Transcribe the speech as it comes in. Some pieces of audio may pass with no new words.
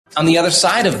On the other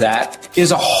side of that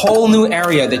is a whole new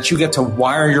area that you get to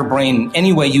wire your brain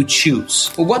any way you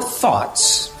choose. Well, what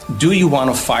thoughts do you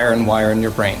want to fire and wire in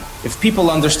your brain? If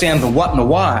people understand the what and the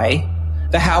why,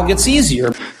 the how gets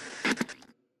easier.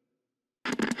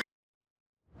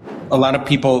 A lot of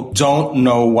people don't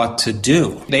know what to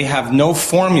do. They have no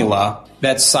formula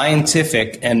that's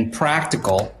scientific and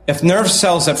practical. If nerve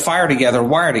cells that fire together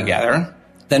wire together,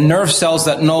 then nerve cells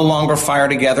that no longer fire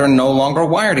together no longer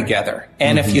wire together.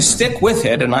 And if you stick with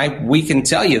it, and we can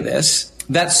tell you this,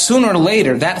 that sooner or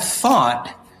later, that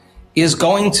thought is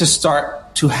going to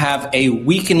start to have a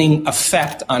weakening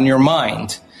effect on your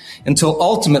mind until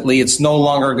ultimately it's no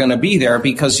longer going to be there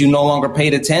because you no longer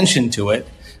paid attention to it,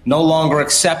 no longer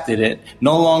accepted it,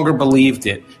 no longer believed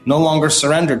it, no longer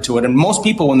surrendered to it. And most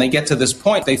people, when they get to this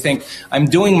point, they think, I'm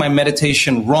doing my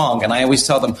meditation wrong. And I always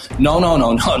tell them,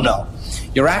 no.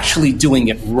 You're actually doing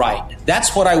it right.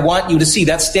 That's what I want you to see.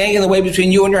 That's standing in the way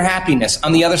between you and your happiness.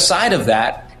 On the other side of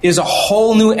that is a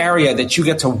whole new area that you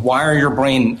get to wire your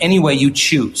brain any way you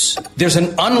choose. There's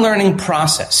an unlearning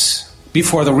process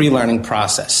before the relearning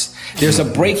process. There's a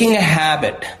breaking a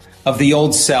habit of the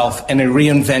old self and a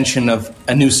reinvention of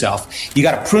a new self. You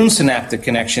got to prune synaptic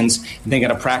connections, and then you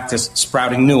got to practice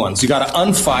sprouting new ones. You got to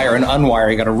unfire and unwire.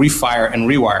 You got to refire and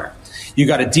rewire. You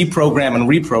got to deprogram and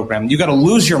reprogram. You got to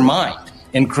lose your mind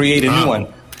and create a new one.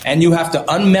 And you have to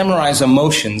unmemorize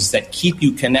emotions that keep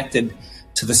you connected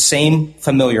to the same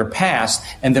familiar past,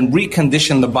 and then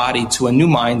recondition the body to a new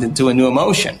mind and to a new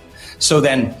emotion. So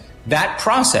then that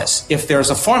process, if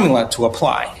there's a formula to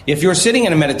apply, if you're sitting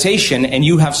in a meditation and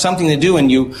you have something to do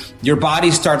and your body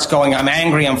starts going, I'm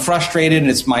angry, I'm frustrated, and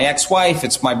it's my ex-wife,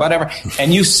 it's my whatever,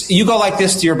 and you go like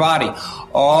this to your body.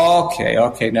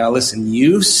 Okay, now listen,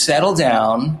 you settle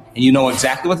down and you know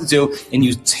exactly what to do, and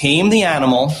you tame the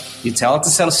animal, you tell it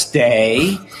to settle,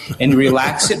 stay, and you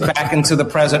relax it back into the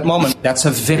present moment. That's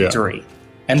a victory. Yeah.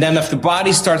 And then if the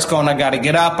body starts going, I got to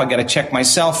get up, I got to check my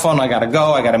cell phone, I got to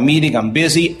go, I got a meeting, I'm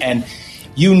busy, and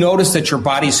you notice that your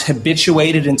body's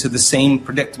habituated into the same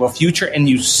predictable future, and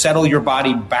you settle your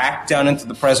body back down into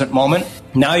the present moment,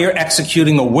 now you're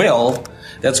executing a will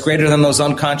that's greater than those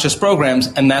unconscious programs,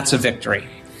 and that's a victory.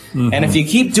 And if you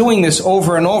keep doing this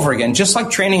over and over again, just like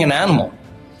training an animal,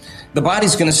 the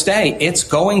body's going to stay. It's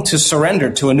going to surrender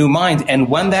to a new mind, and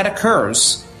when that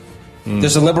occurs,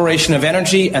 there's a liberation of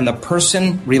energy, and the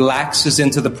person relaxes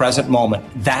into the present moment.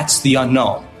 That's the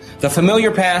unknown. The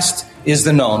familiar past is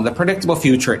the known. The predictable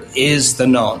future is the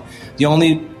known. The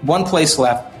only one place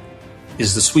left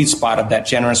is the sweet spot of that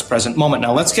generous present moment.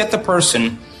 Now let's get the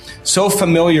person so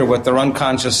familiar with their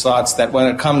unconscious thoughts that when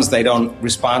it comes, they don't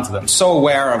respond to them. So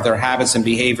aware of their habits and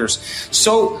behaviors.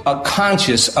 So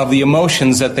conscious of the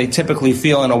emotions that they typically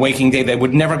feel in a waking day, they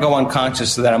would never go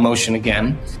unconscious to that emotion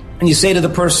again. And you say to the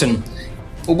person,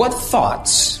 well, what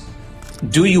thoughts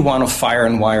do you want to fire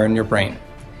and wire in your brain?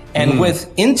 And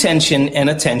with intention and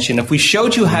attention, if we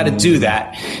showed you how to do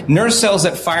that, nerve cells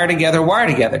that fire together, wire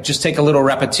together. Just take a little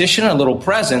repetition, a little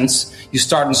presence, you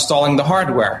start installing the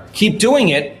hardware. Keep doing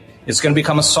it, it's going to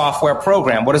become a software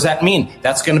program. What does that mean?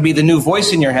 That's going to be the new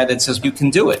voice in your head that says you can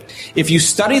do it. If you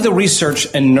study the research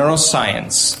in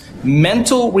neuroscience,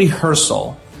 mental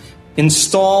rehearsal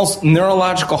installs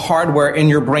neurological hardware in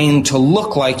your brain to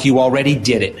look like you already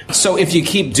did it. So if you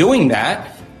keep doing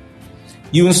that,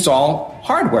 you install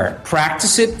hardware,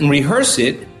 practice it and rehearse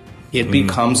it, it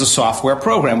becomes a software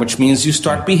program, which means you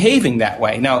start behaving that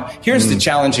way. Now, here's the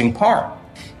challenging part.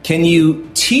 Can you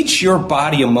teach your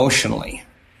body emotionally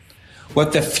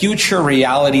what the future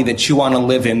reality that you want to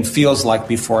live in feels like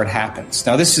before it happens?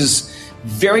 Now, this is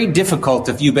very difficult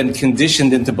if you've been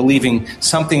conditioned into believing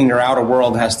something in your outer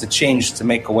world has to change to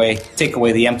take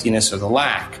away the emptiness or the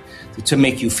lack, to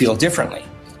make you feel differently.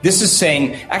 This is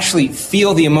saying, actually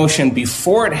feel the emotion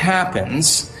before it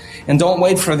happens, and don't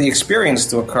wait for the experience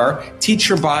to occur. Teach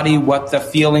your body what the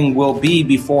feeling will be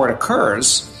before it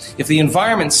occurs. If the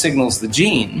environment signals the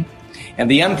gene, and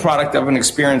the end product of an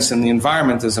experience in the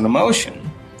environment is an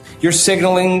emotion, you're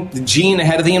signaling the gene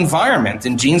ahead of the environment,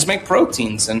 and genes make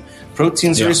proteins, and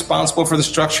proteins are responsible for the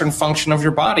structure and function of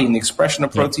your body, and the expression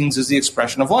of proteins is the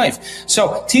expression of life.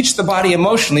 So teach the body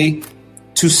emotionally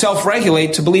to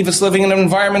self-regulate, to believe it's living in an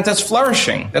environment that's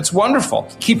flourishing, that's wonderful.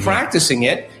 Keep practicing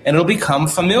it, and it'll become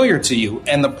familiar to you.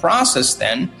 And the process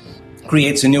then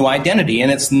creates a new identity,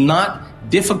 and it's not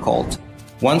difficult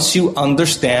once you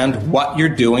understand what you're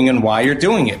doing and why you're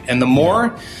doing it. And the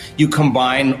more you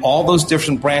combine all those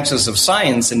different branches of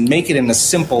science and make it in a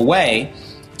simple way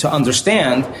to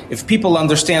understand, if people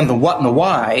understand the what and the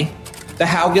why, the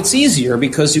how gets easier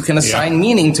because you can assign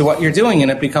meaning to what you're doing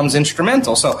and it becomes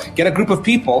instrumental. So get a group of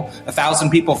people, 1,000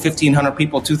 people, 1,500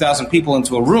 people, 2,000 people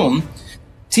into a room,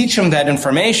 teach them that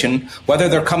information, whether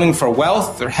they're coming for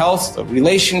wealth or health, a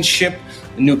relationship,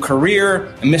 a new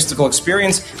career, a mystical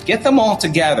experience. Get them all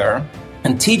together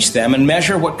and teach them and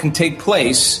measure what can take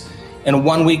place in a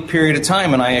 1 week period of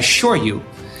time. And I assure you,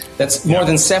 that's more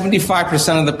than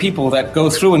 75% of the people that go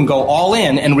through and go all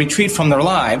in and retreat from their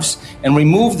lives and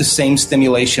remove the same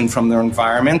stimulation from their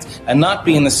environment and not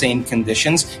be in the same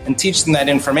conditions and teach them that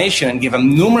information and give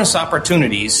them numerous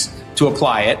opportunities to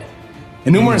apply it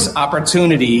and numerous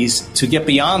opportunities to get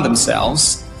beyond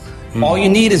themselves. All you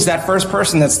need is that first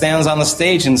person that stands on the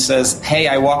stage and says, hey,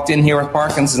 I walked in here with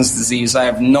Parkinson's disease. I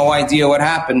have no idea what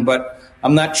happened, but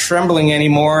I'm not trembling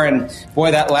anymore. And boy,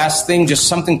 that last thing, just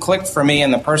something clicked for me.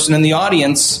 And the person in the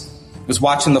audience was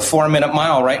watching the 4-minute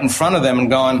mile right in front of them and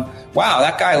going, wow,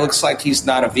 that guy looks like he's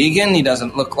not a vegan. He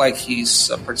doesn't look like he's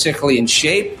particularly in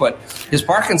shape, but his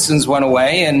Parkinson's went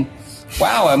away. And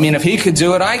wow, I mean, if he could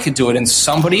do it, I could do it. And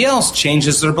somebody else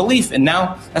changes their belief. And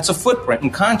now that's a footprint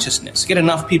in consciousness. Get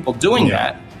enough people doing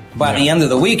that. By the end of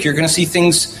the week, you're going to see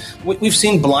things. We've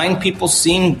seen blind people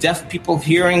seeing, deaf people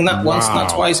hearing, not once,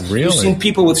 not twice. Really? We've seen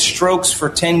people with strokes for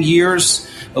 10 years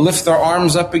lift their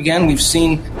arms up again. We've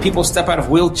seen people step out of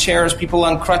wheelchairs, people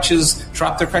on crutches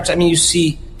drop their crutches. I mean, you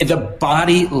see the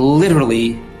body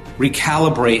literally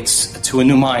recalibrates to a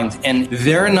new mind. And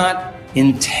they're not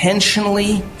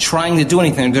intentionally trying to do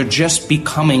anything. They're just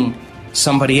becoming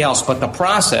somebody else. But the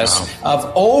process of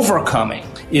overcoming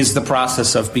is the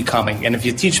process of becoming. And if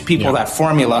you teach people that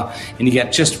formula and you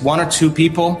get just 1 or 2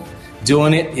 people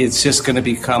doing it, it's just going to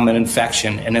become an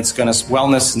infection, and it's going to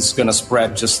wellness, and it's going to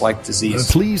spread just like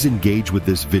disease. Please engage with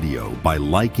this video by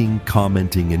liking,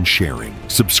 commenting, and sharing.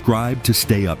 Subscribe to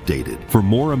stay updated. For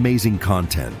more amazing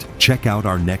content, check out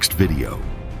our next video.